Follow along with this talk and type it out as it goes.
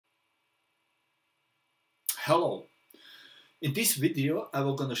Hello. In this video, I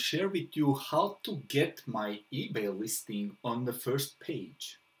will gonna share with you how to get my eBay listing on the first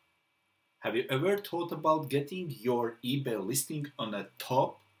page. Have you ever thought about getting your eBay listing on the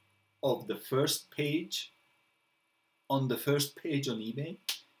top of the first page? On the first page on eBay?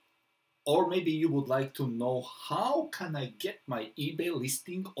 Or maybe you would like to know how can I get my eBay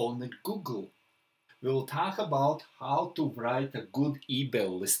listing on Google? We'll talk about how to write a good eBay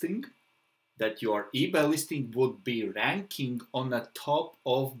listing, that your eBay listing would be ranking on the top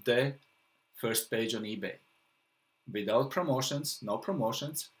of the first page on eBay. Without promotions, no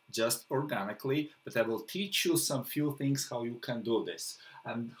promotions, just organically, but I will teach you some few things how you can do this.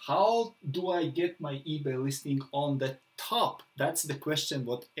 And how do I get my eBay listing on the top? That's the question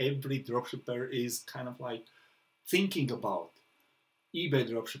what every dropshipper is kind of like thinking about. eBay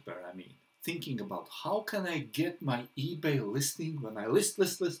dropshipper, I mean. Thinking about how can I get my eBay listing when I list,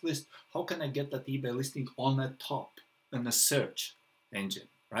 how can I get that eBay listing on the top in the search engine,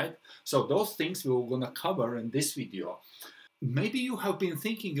 right? So those things we're gonna cover in this video. Maybe you have been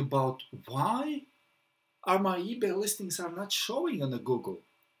thinking about why are my eBay listings are not showing on the Google.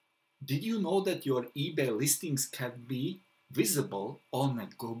 Did you know that your eBay listings can be visible on a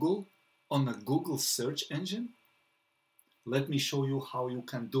Google search engine? Let me show you how you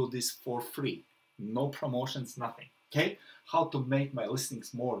can do this for free. No promotions, nothing. Okay? How to make my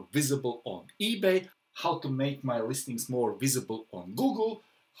listings more visible on eBay, how to make my listings more visible on Google,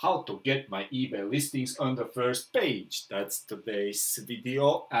 how to get my eBay listings on the first page. That's today's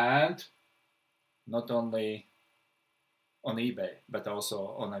video, and not only on eBay, but also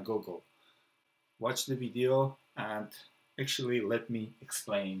on a Google. Watch the video and actually let me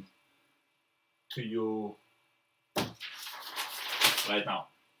explain to you right now.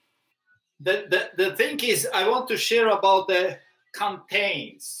 The thing is, I want to share about the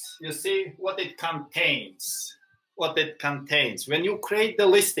contains. You see what it contains. What it contains. When you create the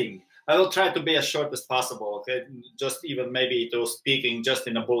listing, I will try to be as short as possible. Okay, just even maybe to speaking just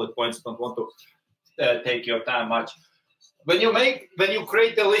in a bullet points. Don't want to take your time much. When you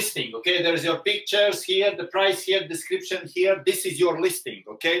create the listing, okay, there's your pictures here, the price here, description here. This is your listing.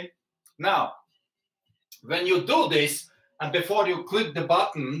 Okay, now when you do this. And before you click the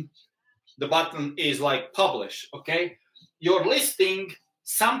button is like publish, okay? Your listing,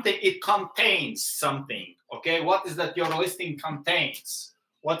 it contains something, okay? What is that your listing contains?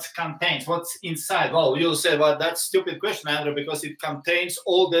 What contains? What's inside? Well, you'll say, well, that's a stupid question, Andrew, because it contains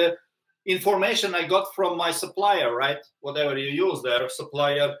all the information I got from my supplier, right? Whatever you use there,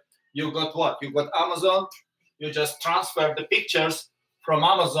 supplier, you got what? You got Amazon, you just transfer the pictures from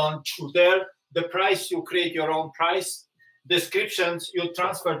Amazon to there. The price, you create your own price. Descriptions, you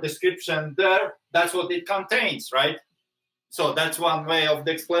transfer description there. That's what it contains, right? So that's one way of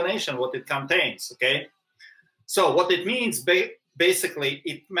the explanation, what it contains, okay? So what it means, basically,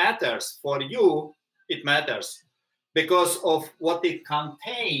 it matters for you. It matters because of what it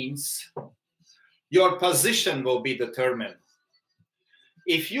contains. Your position will be determined.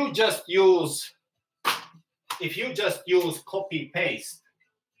 If you just use copy paste.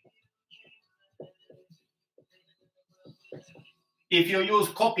 If you use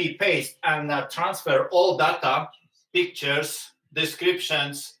copy paste and transfer all data, pictures,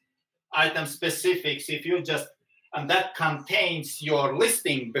 descriptions, item specifics, and that contains your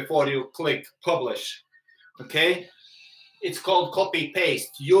listing before you click publish, okay? It's called copy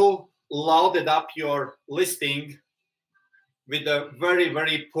paste. You loaded up your listing with a very,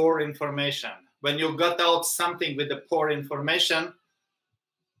 very poor information. When you got out something with the poor information,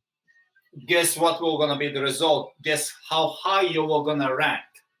 guess what will gonna be the result? Guess how high you will gonna rank.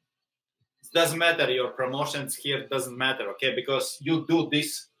 It doesn't matter, your promotions here doesn't matter, okay? Because you do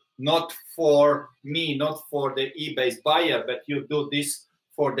this not for me, not for the eBay's buyer, but you do this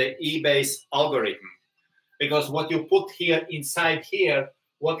for the eBay's algorithm. Because what you put here inside here,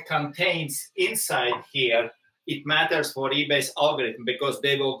 what contains inside here, it matters for eBay's algorithm because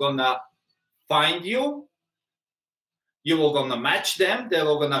they will gonna find you. You will gonna match them, they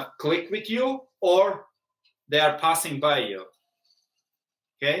will gonna click with you, or they are passing by you.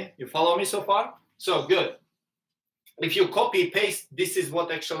 Okay, you follow me so far? So good. If you copy paste, this is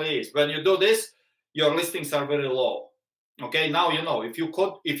what actually is. When you do this, your listings are very low. Okay, now you know if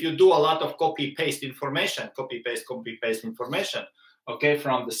you do a lot of copy paste information, copy paste information, okay,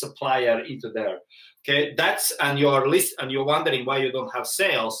 from the supplier into there. Okay, that's and your list, and you're wondering why you don't have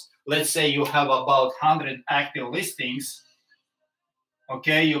sales. Let's say you have about 100 active listings.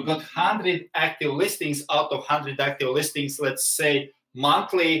 Okay, you got 100 active listings. Out of 100 active listings, let's say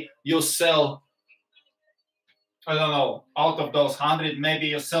monthly you sell, I don't know, out of those 100, maybe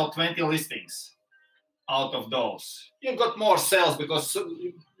you sell 20 listings. out of those. You got more sales because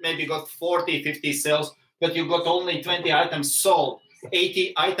maybe you got 40, 50 sales, but you got only 20 items sold.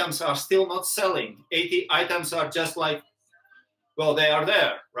 80 items are still not selling. 80 items are just like, well, they are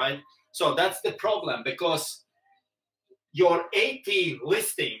there, right? So that's the problem, because your 80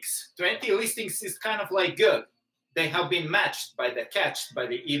 listings, 20 listings is kind of like good. They have been matched by the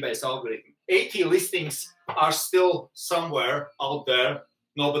eBay's algorithm. 80 listings are still somewhere out there.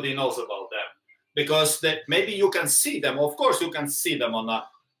 Nobody knows about them because maybe you can see them. Of course, you can see them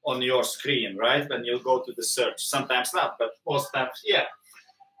on your screen, right? When you go to the search. Sometimes not, but most times, yeah.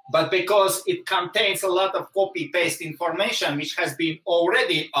 But because it contains a lot of copy-paste information, which has been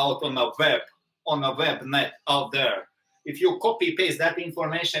already out on a web net out there. If you copy-paste that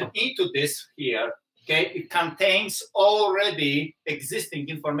information into this here, okay, it contains already existing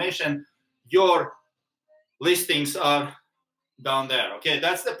information. Your listings are down there. Okay,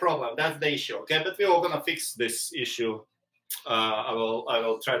 that's the problem. That's the issue. Okay, but we're all gonna fix this issue. I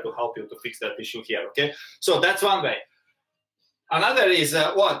will try to help you to fix that issue here. Okay, so that's one way. Another is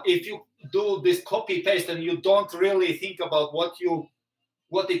what if you do this copy-paste and you don't really think about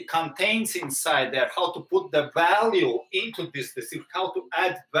what it contains inside there, how to put the value into this, how to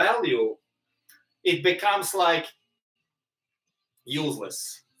add value. It becomes like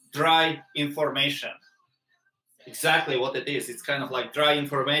useless, dry information. Exactly what it is. It's kind of like dry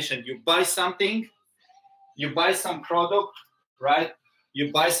information. You buy something, you buy some product, right?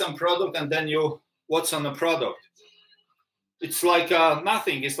 You buy some product and then what's on the product? It's like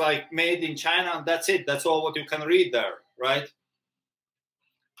nothing. It's like made in China and that's it. That's all what you can read there, right?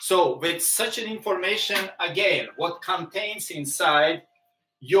 So with such an information, again, what contains inside,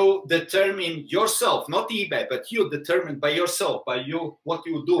 you determine yourself, not eBay, but you determine by yourself, what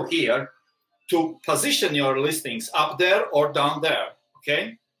you do here to position your listings up there or down there,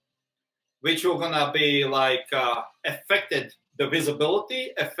 okay? Which are gonna be like affected the visibility,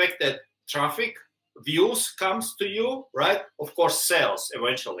 affected traffic, views comes to you, right? Of course, sales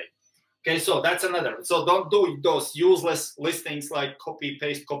eventually. Okay, so that's another. So don't do those useless listings like copy,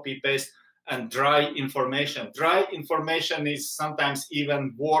 paste, and dry information. Dry information is sometimes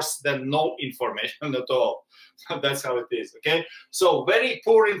even worse than no information at all. That's how it is, okay? So very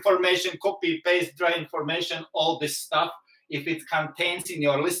poor information, copy, paste, dry information, all this stuff, if it contains in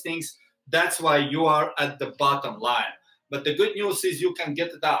your listings, that's why you are at the bottom line. But the good news is you can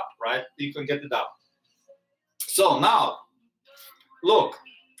get it up, right? You can get it up. So now, look,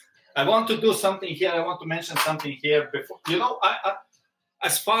 I want to do something here. I want to mention something here before. You know,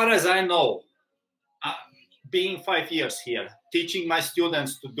 as far as I know, being 5 years here, teaching my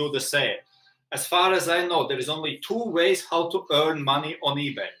students to do the same, as far as I know, there is only 2 ways how to earn money on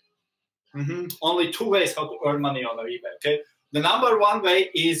eBay. Only 2 ways how to earn money on eBay, okay? The number 1 way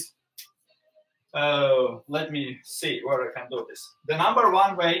is, let me see where I can do this. The number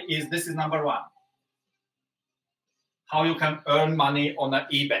 1 way is, this is number 1. How you can earn money on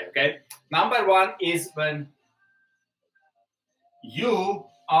eBay, okay? Number 1 is when you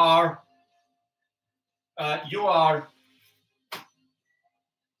are at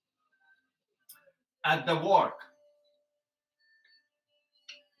the work,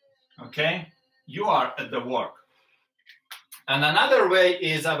 okay? You are at the work. And another way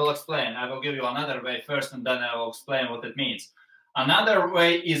is, I will explain. I will give you another way first, and then I will explain what it means. Another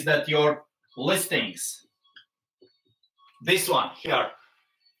way is that your listings, this one here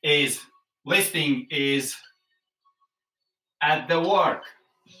is listing is at the work.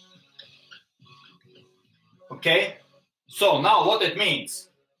 Okay? So now what it means.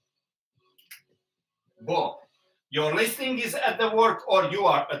 Boom. Your listing is at the work or you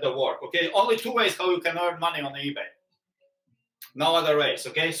are at the work. Okay? Only 2 ways how you can earn money on eBay. No other ways.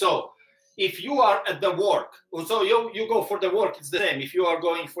 Okay? So if you are at the work, so you go for the work, it's the same. If you are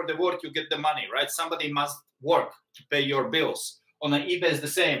going for the work, you get the money, right? Somebody must work to pay your bills. On eBay is the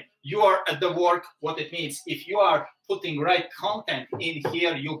same. You are at the work, what it means. If you are putting right content in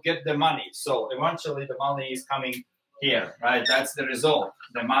here, you get the money. So eventually the money is coming here, right? That's the result.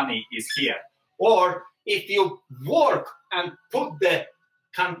 The money is here. Or if you work and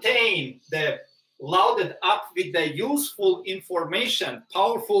contain the loaded up with the useful information,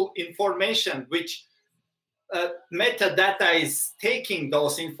 powerful information, which metadata is taking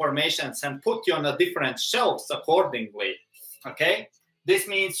those informations and put you on a different shelves accordingly, okay? This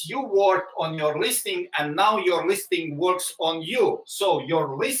means you work on your listing and now your listing works on you. So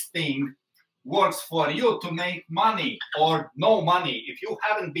your listing works for you to make money or no money. If you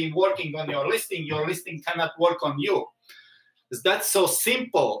haven't been working on your listing cannot work on you. That's so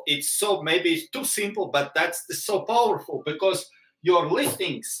simple. It's so, maybe it's too simple, but that's so powerful because your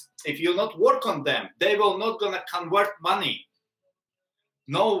listings, if you not work on them, they will not gonna convert money.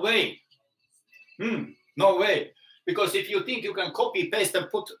 No way. No way. Because if you think you can copy, paste, and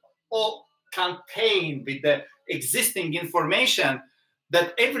put all contain with the existing information,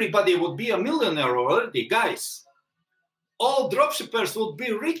 that everybody would be a millionaire already, guys. All dropshippers would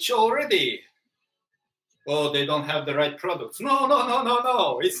be rich already. Oh, they don't have the right products. No, no, no, no,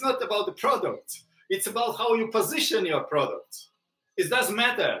 no. It's not about the product. It's about how you position your product. It doesn't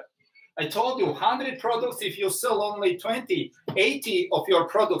matter. I told you 100 products, if you sell only 20, 80 of your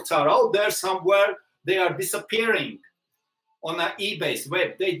products are out there somewhere, they are disappearing on an eBay's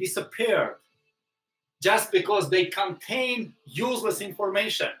web. They disappeared just because they contain useless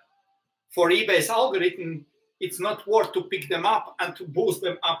information. For eBay's algorithm, it's not worth to pick them up and to boost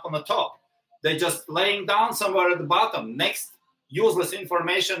them up on the top. They're just laying down somewhere at the bottom. Next useless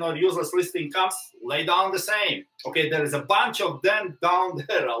information or useless listing comes, lay down the same. Okay, there is a bunch of them down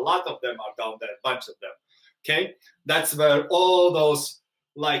there. A lot of them are down there, a bunch of them. Okay, that's where all those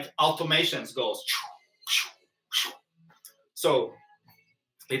like automations goes. So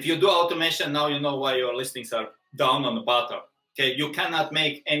if you do automation, now you know why your listings are down on the bottom. Okay, you cannot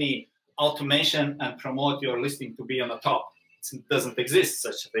make any automation and promote your listing to be on the top. It doesn't exist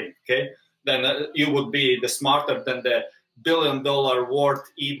such a thing. Okay, then you would be the smarter than the billion-dollar worth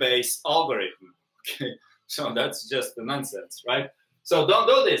eBay's algorithm. Okay, so that's just the nonsense, right? So don't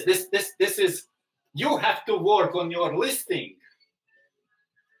do this. This is, you have to work on your listing.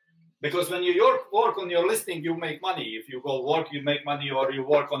 Because when you work on your listing, you make money. If you go work, you make money, or you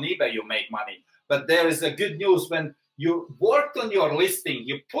work on eBay, you make money. But there is a good news: when you worked on your listing,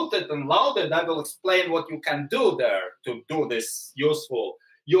 you put it and loaded. I will explain what you can do there to do this useful.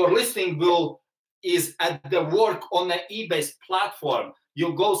 Your listing is at the work on the eBay's platform.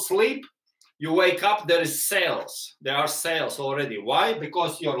 You go sleep, you wake up, there is sales. There are sales already. Why?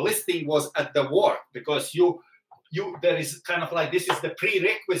 Because your listing was at the work. Because there is kind of like, this is the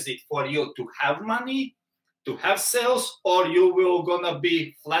prerequisite for you to have money, to have sales, or you will gonna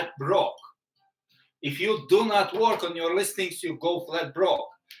be flat broke. If you do not work on your listings, you go flat broke.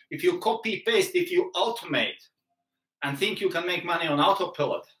 If you copy paste, if you automate and think you can make money on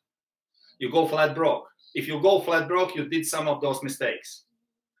autopilot, you go flat broke. If you go flat broke, you did some of those mistakes.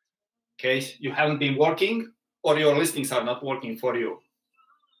 Okay, you haven't been working, or your listings are not working for you.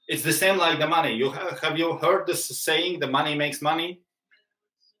 It's the same like the money. Have you heard this saying, the money makes money?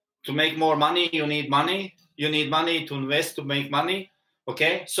 To make more money, you need money. You need money to invest to make money.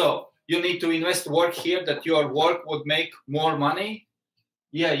 Okay, so you need to invest work here that your work would make more money.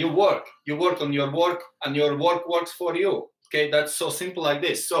 Yeah, you work on your work, and your work works for you. Okay, that's so simple like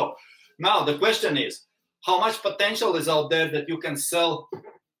this. So now the question is, how much potential is out there that you can sell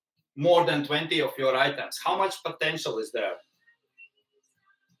more than 20 of your items? How much potential is there?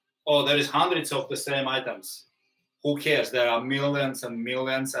 Oh, there is hundreds of the same items. Who cares? There are millions and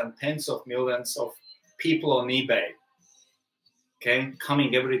millions and tens of millions of people on eBay. Okay,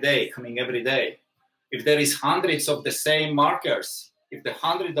 coming every day. If there is hundreds of the same markers, if the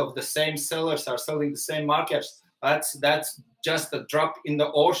 100 of the same sellers are selling the same markers, that's just a drop in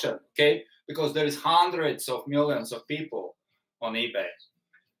the ocean. Okay, because there is hundreds of millions of people on eBay.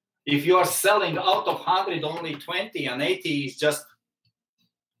 If you are selling out of 100 only 20 and 80 is just,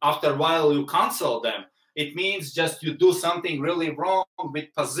 after a while you cancel them, it means just you do something really wrong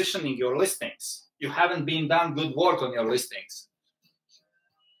with positioning your listings. You haven't been done good work on your listings.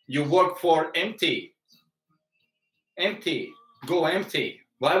 You work for empty. Go empty.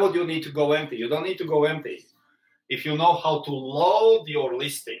 Why would you need to go empty? You don't need to go empty. If you know how to load your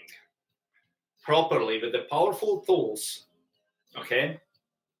listing properly with the powerful tools, okay?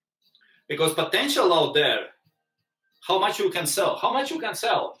 Because potential out there, how much you can sell?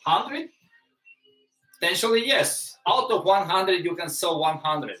 100? Potentially, yes. Out of 100, you can sell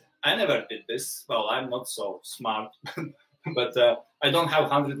 100. I never did this. Well, I'm not so smart, but I don't have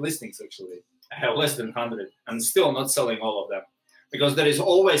 100 listings, actually. I have less than 100, and still not selling all of them. Because there is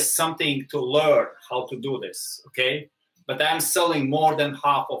always something to learn how to do this, okay? But I'm selling more than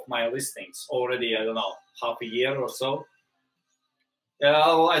half of my listings already, I don't know, half a year or so. Yeah,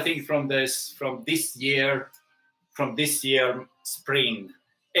 well, I think from this year spring,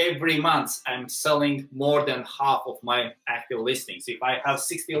 every month I'm selling more than half of my active listings. If I have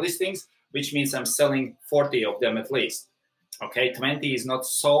 60 listings, which means I'm selling 40 of them at least. Okay, 20 is not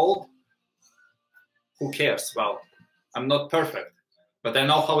sold. Who cares? Well, I'm not perfect, but I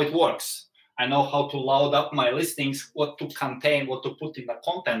know how it works. I know how to load up my listings, what to contain, what to put in the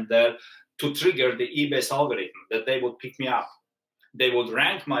content there to trigger the eBay's algorithm, that they would pick me up. They would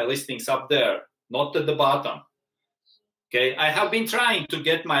rank my listings up there, not at the bottom. Okay, I have been trying to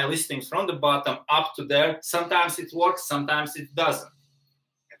get my listings from the bottom up to there. Sometimes it works, sometimes it doesn't.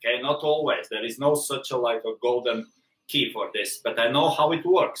 Okay, not always. There is no such a like a golden key for this, but I know how it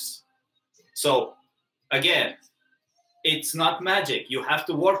works. So again, it's not magic. You have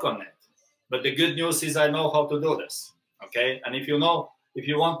to work on it. But the good news is I know how to do this. Okay, and if you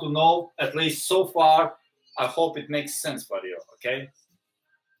want to know, at least so far, I hope it makes sense for you. Okay.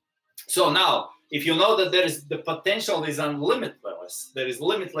 So now, if you know that the potential is unlimitless, there is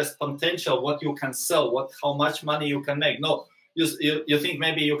limitless potential what you can sell, how much money you can make. No, you think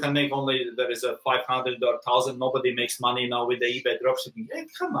maybe you can make only, there is a 500 or 1,000, nobody makes money now with the eBay dropshipping. Hey,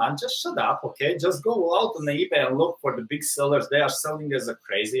 come on, just shut up, okay? Just go out on the eBay and look for the big sellers. They are selling as a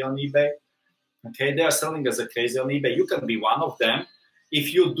crazy on eBay, okay? They are selling as a crazy on eBay. You can be one of them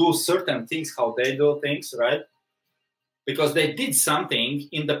if you do certain things, how they do things, right? Because they did something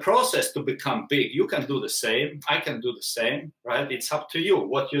in the process to become big. You can do the same. I can do the same, right? It's up to you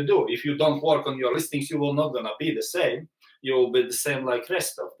what you do. If you don't work on your listings, you will not gonna be the same. You will be the same like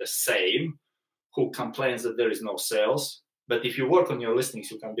rest of the same who complains that there is no sales. But if you work on your listings,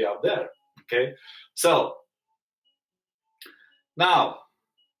 you can be up there, okay? So now,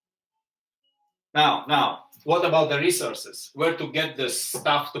 what about the resources? Where to get the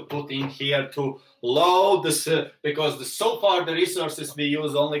stuff to put in here to load this? Because so far the resources we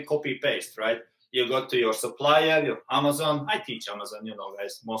use only copy paste, right? You go to your supplier, your Amazon. I teach Amazon, you know,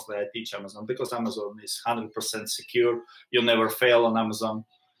 guys. Mostly I teach Amazon because Amazon is 100% secure. You never fail on Amazon.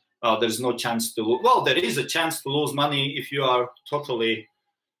 There's no chance to lose. Well, there is a chance to lose money if you are totally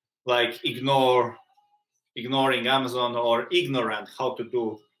like ignoring Amazon or ignorant how to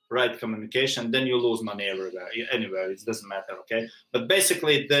do right communication, then you lose money everywhere, anywhere. It doesn't matter, okay? But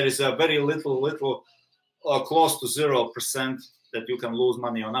basically, there is a very little, close to 0% that you can lose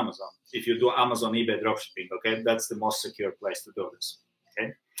money on Amazon if you do Amazon eBay dropshipping, okay? That's the most secure place to do this,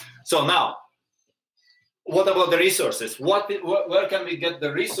 okay? So now, what about the resources? Where can we get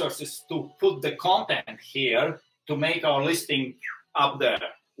the resources to put the content here to make our listing up there?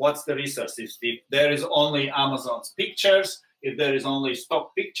 What's the resources? If there is only Amazon's pictures, if there is only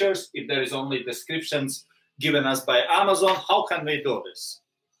stock pictures, if there is only descriptions given us by Amazon, how can we do this?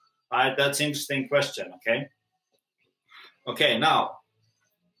 Right, that's an interesting question, okay? Okay, now,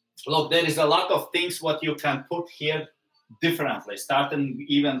 look, there is a lot of things what you can put here differently, starting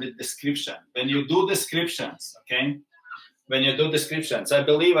even with description. When you do descriptions, okay? When you do descriptions, I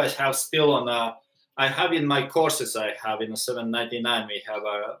believe I have still on I have in my courses, I have in a 799, we have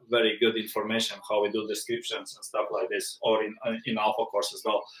a very good information how we do descriptions and stuff like this, or in Alpha course as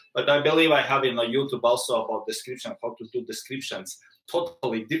well. But I believe I have in a YouTube also about description, how to do descriptions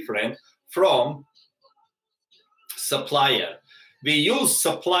totally different from supplier. We use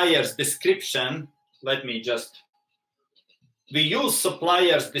supplier's description. We use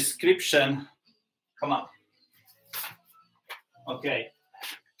supplier's description. Come on. Okay.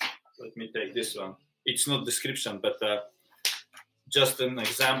 Let me take this one. It's not description, but just an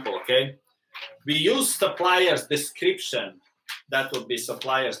example, okay? We use supplier's description. That would be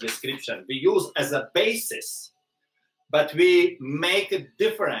supplier's description. We use as a basis, but we make it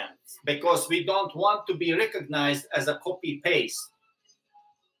different because we don't want to be recognized as a copy-paste,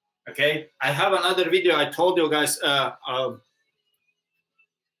 okay? I have another video I told you guys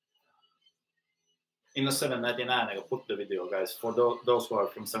in the 799, I will put the video, guys. For those who are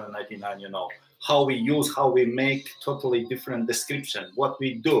from 799, you know how we make totally different description, what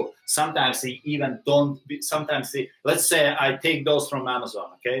we do. Sometimes we even don't. Let's say I take those from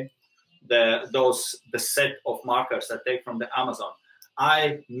Amazon, okay? The set of markers I take from the Amazon.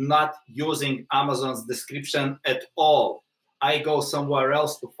 I'm not using Amazon's description at all. I go somewhere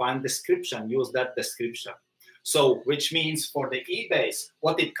else to find description, use that description. So, which means for the eBays,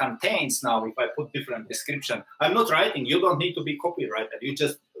 what it contains now, if I put different description, I'm not writing, you don't need to be copyrighted. You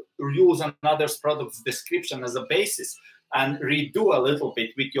just use another product's description as a basis and redo a little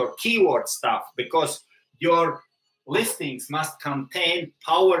bit with your keyword stuff, because your listings must contain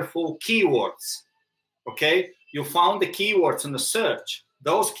powerful keywords, okay? You found the keywords in the search.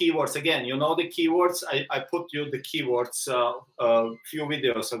 Those keywords, again, you know the keywords. I put you the keywords a few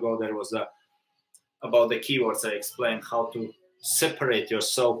videos ago. There was about the keywords. I explained how to separate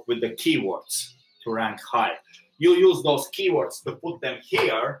yourself with the keywords to rank high. You use those keywords to put them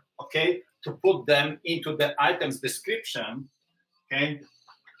here, okay, to put them into the item's description, okay.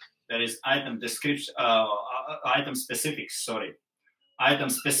 There is item description, item specifics, sorry. Item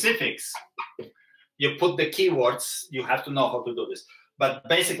specifics, you put the keywords, you have to know how to do this. But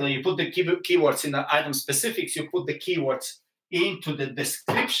basically, you put the keywords in the item specifics, you put the keywords into the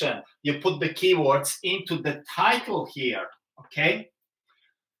description. You put the keywords into the title here, okay?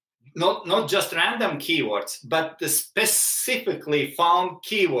 Not just random keywords, but the specifically found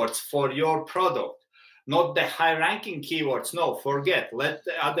keywords for your product. Not the high-ranking keywords. No, forget. Let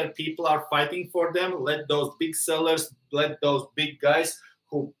the other people are fighting for them. Let those big sellers, let those big guys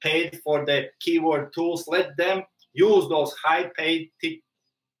who paid for the keyword tools, let them use those high-paid,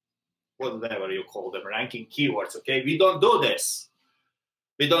 whatever you call them, ranking keywords, okay? We don't do this.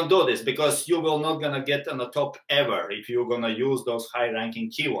 We don't do this because you will not gonna get on the top ever if you're gonna use those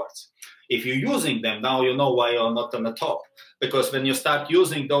high-ranking keywords. If you're using them, now you know why you're not on the top. Because when you start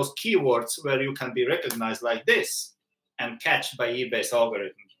using those keywords where you can be recognized like this and catched by eBay's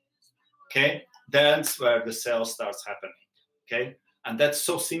algorithm, okay, that's where the sales starts happening, okay? And that's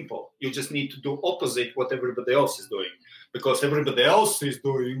so simple. You just need to do opposite what everybody else is doing. Because everybody else is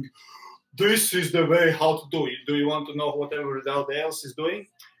doing, this is the way how to do it. Do you want to know what everybody else is doing?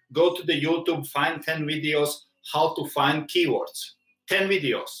 Go to the YouTube, find 10 videos, how to find keywords. 10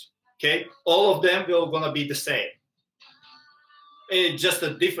 videos, okay? All of them will gonna be the same. It's just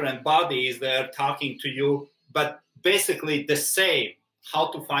a different body is there talking to you, but basically the same,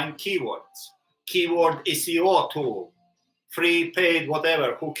 how to find keywords. Keyword SEO tool, free, paid,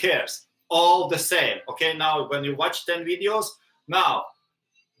 whatever, who cares? All the same, okay? Now, when you watch 10 videos, now,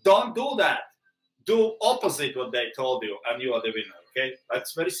 don't do that. Do opposite what they told you, and you are the winner, okay?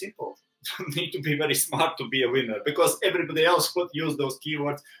 That's very simple. You don't need to be very smart to be a winner because everybody else would use those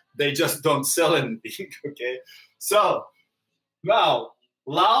keywords. They just don't sell anything, okay? So, now,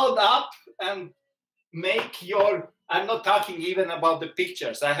 loud up and make your, I'm not talking even about the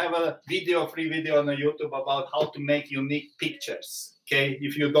pictures. I have a video, free video on YouTube about how to make unique pictures. Okay,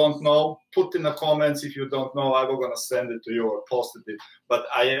 if you don't know, put in the comments. If you don't know, I will gonna send it to you or post it. But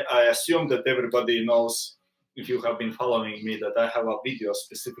I assume that everybody knows, if you have been following me, that I have a video,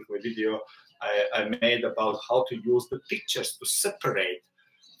 specifically video I made about how to use the pictures to separate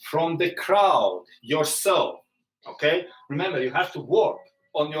from the crowd yourself. Okay, remember, you have to work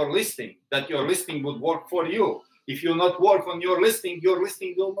on your listing, that your listing would work for you. If you not work on your listing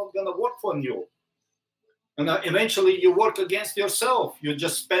will not gonna work for you. And eventually you work against yourself. You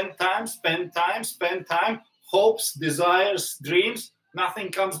just spend time, hopes, desires, dreams,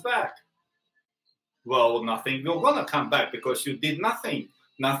 nothing comes back. Well, nothing will gonna come back because you did nothing.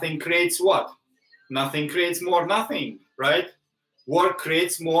 Nothing creates what? Nothing creates more nothing, right? Work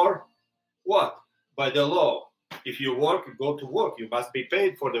creates more what? By the law. If you work, you go to work. You must be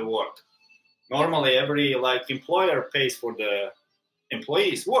paid for the work. Normally, every employer pays for the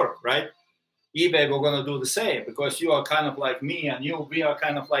employees' work, right? eBay, we're going to do the same because you are kind of like me and you. We are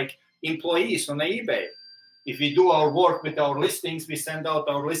kind of like employees on eBay. If we do our work with our listings, we send out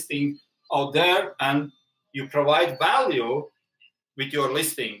our listing out there and you provide value with your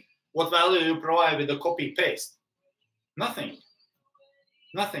listing. What value you provide with the copy paste? Nothing.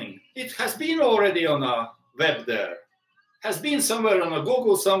 Nothing. It has been already on a web there. Has been somewhere on a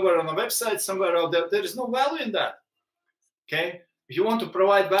Google, somewhere on a website, somewhere out there. There is no value in that. Okay? If you want to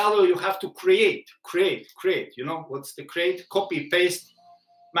provide value, you have to create. You know, what's the create? Copy, paste,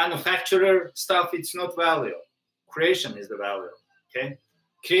 manufacturer stuff, it's not value. Creation is the value. Okay?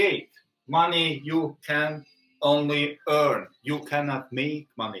 Create. Money you can only earn. You cannot make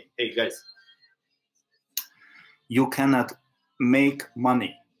money. Hey guys. You cannot make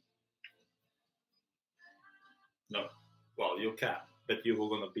money. No. Well, you can, but you are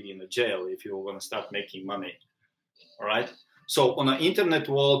going to be in a jail if you are going to start making money. All right? So on the internet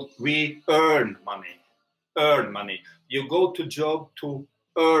world, we earn money. Earn money. You go to job to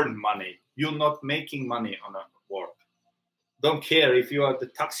earn money. You're not making money on a work. Don't care if you are the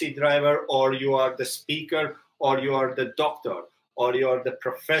taxi driver or you are the speaker or you are the doctor or you are the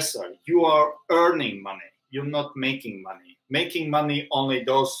professor. You are earning money. You're not making money. Making money only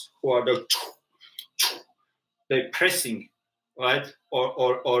those who are they're pressing, right?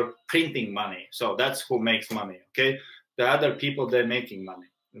 Or printing money. So that's who makes money, okay? The other people, they're making money.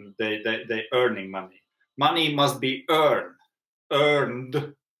 They're earning money. Money must be earned,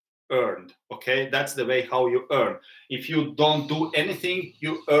 okay? That's the way how you earn. If you don't do anything,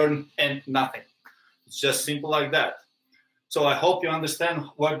 you earn nothing. It's just simple like that. So I hope you understand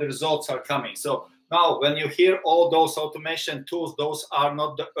where the results are coming. So now when you hear all those automation tools, those are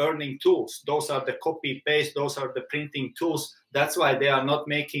not the earning tools. Those are the copy paste. Those are the printing tools. That's why they are not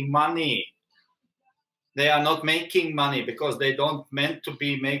making money. They are not making money because they don't meant to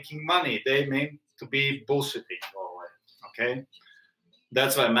be making money. They meant to be bullshitting always, okay?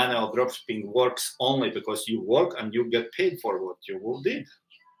 That's why manual dropshipping works only because you work and you get paid for what you did,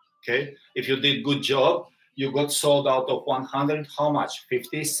 okay? If you did good job, You got sold out of 100, how much?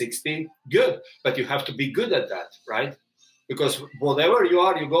 50, 60? Good. But you have to be good at that, right? Because whatever you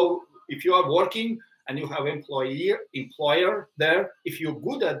are, you go, if you are working and you have employer there, if you're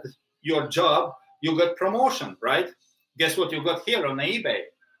good at your job, you get promotion, right? Guess what you got here on eBay?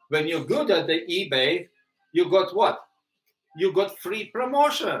 When you're good at the eBay, you got what? You got free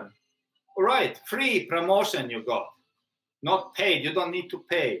promotion, right? Free promotion you got, not paid. You don't need to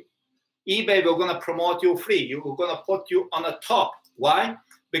pay. eBay, we're going to promote you free. We're going to put you on the top. Why?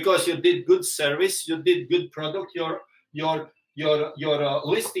 Because you did good service, you did good product. Your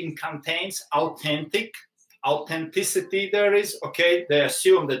listing contains authenticity. There is, okay. They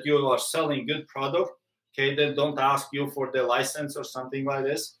assume that you are selling good product. Okay, they don't ask you for the license or something like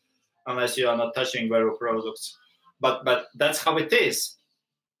this, unless you are not touching their products. But that's how it is.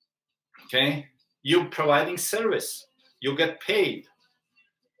 Okay, you providing service, you get paid.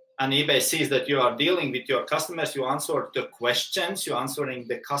 And eBay sees that you are dealing with your customers, you answer the questions, you're answering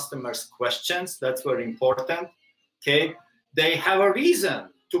the customers' questions. That's very important. Okay, they have a reason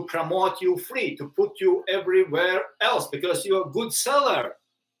to promote you free, to put you everywhere else because you're a good seller.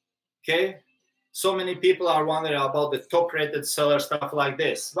 Okay, so many people are wondering about the top-rated seller, stuff like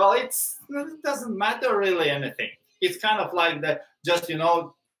this. Well, it doesn't matter really anything. It's kind of like just, you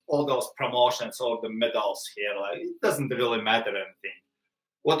know, all those promotions or the medals here. Like, it doesn't really matter anything.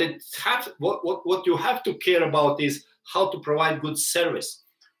 What you have to care about is how to provide good service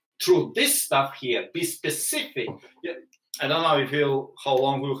through this stuff here. Be specific. I don't know how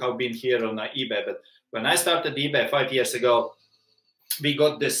long you have been here on eBay, but when I started eBay 5 years ago, we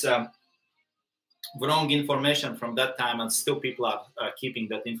got this wrong information from that time, and still people are keeping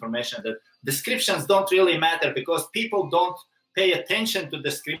that information, that descriptions don't really matter because people don't pay attention to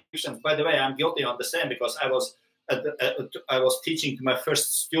descriptions. By the way, I'm guilty on the same, because I was teaching to my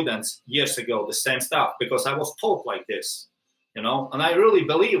first students years ago the same stuff because I was taught like this, you know, and I really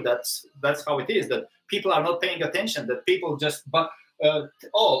believe that's how it is, that people are not paying attention, that people just,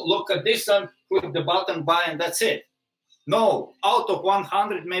 oh, look at this and click the button, buy, and that's it. No, out of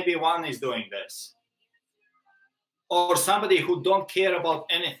 100, maybe one is doing this. Or somebody who don't care about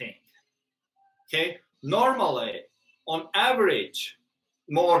anything. Okay, normally, on average,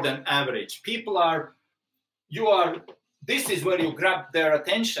 more than average, people are, this is where you grab their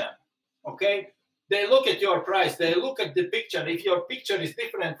attention. Okay, they look at your price, they look at the picture. If your picture is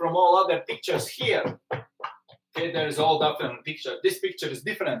different from all other pictures here, okay, there is all different picture. This picture is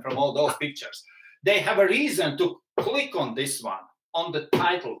different from all those pictures. They have a reason to click on this one, on the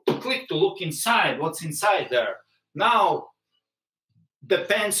title, to click to look inside, what's inside there. Now,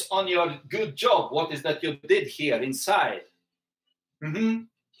 depends on your good job. What is that you did here inside?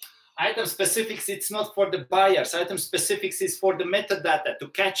 Item specifics, it's not for the buyers. Item specifics is for the metadata to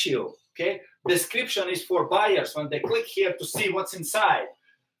catch you. Okay. Description is for buyers when they click here to see what's inside.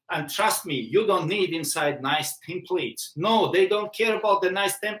 And trust me, you don't need inside nice templates. No, they don't care about the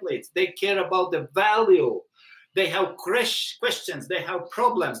nice templates. They care about the value. They have questions. They have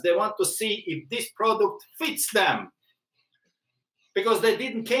problems. They want to see if this product fits them. Because they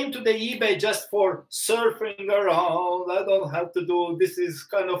didn't came to the eBay just for surfing around. I don't have to do, this is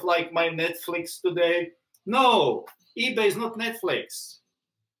kind of like my Netflix today. No, eBay is not Netflix.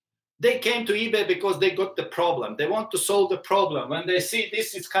 They came to eBay because they got the problem. They want to solve the problem. When they see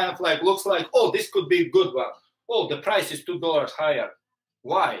this, it's kind of like, looks like, oh, this could be a good one. Oh, the price is $2 higher.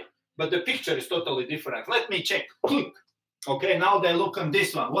 Why? But the picture is totally different. Let me check. Click. Okay, now they look on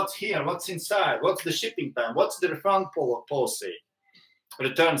this one. What's here? What's inside? What's the shipping time? What's the refund policy?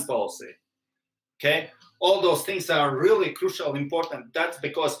 Returns policy. Okay, all those things are really crucial, important. That's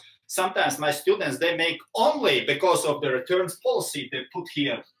because sometimes my students, they make only because of the returns policy they put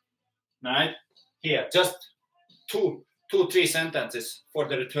here. Right here, just two, 3 sentences for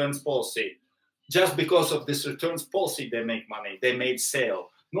the returns policy. Just because of this returns policy, they make money. They made sale.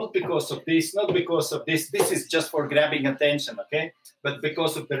 Not because of this, not because of this. This is just for grabbing attention, okay? But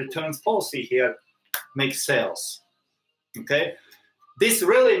because of the returns policy here, make sales, okay? This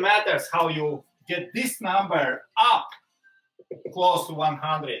really matters how you get this number up close to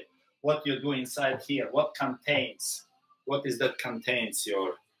 100. What you do inside here, what contains, what is that contains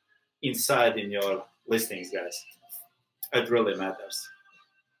your inside in your listings, guys. It really matters.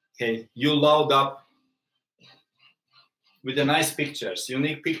 Okay, you load up with the nice pictures,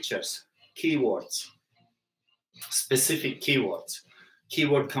 unique pictures, keywords, specific keywords,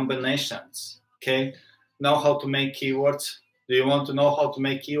 keyword combinations. Okay, know how to make keywords. Do you want to know how to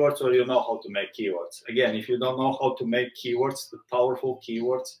make keywords, or you know how to make keywords? Again, if you don't know how to make keywords, the powerful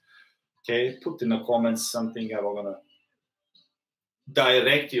keywords, okay, put in the comments something. I'm gonna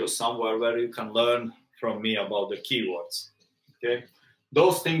direct you somewhere where you can learn from me about the keywords. Okay,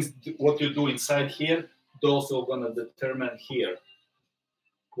 those things, what you do inside here, those are gonna determine here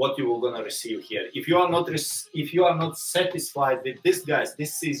what you are gonna receive here. If you are not satisfied with this, guys,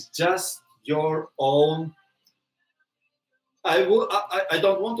 this is just your own. I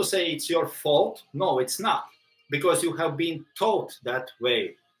don't want to say it's your fault. No, it's not, because you have been taught that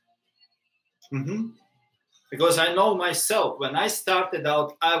way. Because I know myself, when I started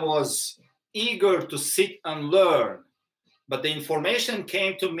out, I was eager to sit and learn, but the information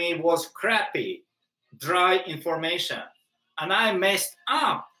came to me was crappy, dry information, and I messed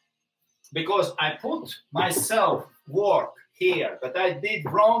up because I put myself work here, but I did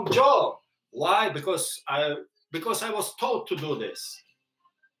wrong job. Why? Because I was taught to do this,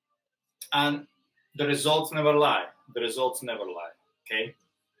 and the results never lie. The results never lie. Okay.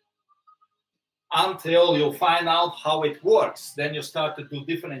 Until you find out how it works, then you start to do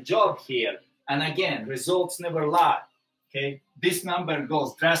different job here. And again, results never lie. Okay, this number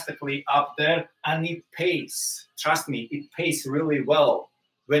goes drastically up there, and it pays. Trust me, it pays really well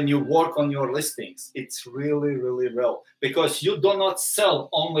when you work on your listings. It's really, really well, because you do not sell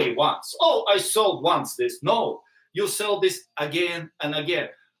only once. Oh, I sold once this. No, you sell this again and again.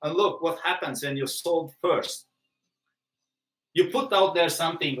 And look what happens when you sold first. You put out there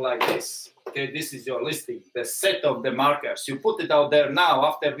something like this. Okay, this is your listing, the set of the markers. You put it out there now.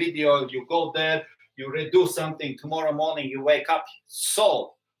 After video, you go there, you redo something. Tomorrow morning, you wake up,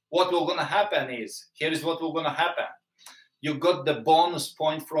 sold. What will gonna happen is, here is what will gonna happen. You got the bonus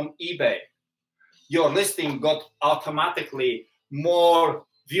point from eBay. Your listing got automatically more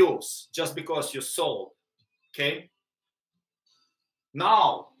views just because you sold. Okay.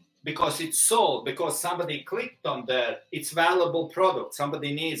 Now, because it's sold, because somebody clicked on there, it's valuable product,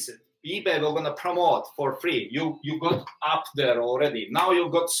 somebody needs it. eBay will gonna promote for free. You got up there already. Now you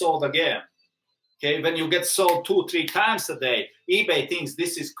got sold again. Okay, when you get sold 2-3 times a day, eBay thinks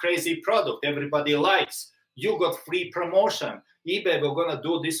this is crazy product, everybody likes. You got free promotion. eBay will gonna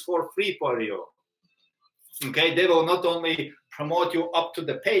do this for free for you. Okay, they will not only promote you up to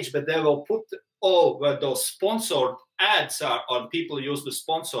the page, but they will put all where those sponsored ads are on. People use to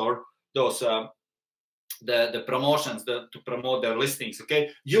sponsor those the promotions to promote their listings.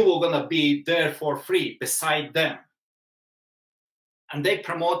 Okay, you will gonna be there for free beside them, and they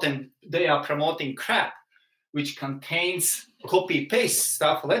are promoting crap which contains copy paste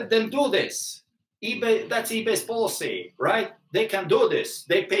stuff. Let them do this. eBay, that's eBay's policy, right? They can do this.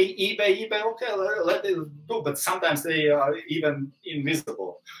 They pay eBay. Okay, let them do. But sometimes they are even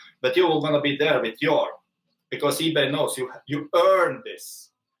invisible. But you are gonna be there with your, because eBay knows you earn this.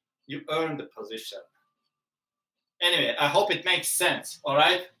 You earn the position. Anyway, I hope it makes sense. All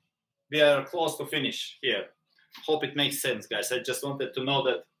right, we are close to finish here. Hope it makes sense, guys. I just wanted to know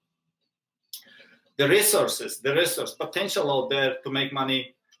that the resource potential out there to make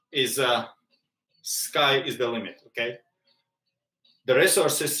money is sky is the limit. Okay, the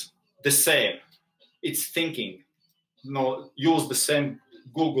resources the same. It's thinking. Use the same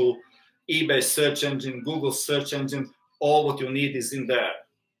Google, eBay search engine, Google search engine. All what you need is in there.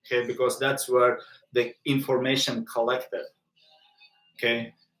 Okay, because that's where the information collected.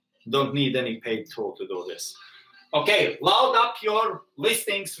 Okay, don't need any paid tool to do this. Okay, load up your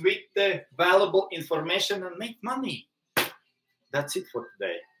listings with the valuable information and make money. That's it for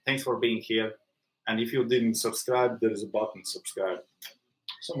today. Thanks for being here. And if you didn't subscribe, there is a button subscribe.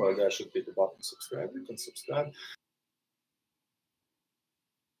 Somewhere there should be the button subscribe. You can subscribe.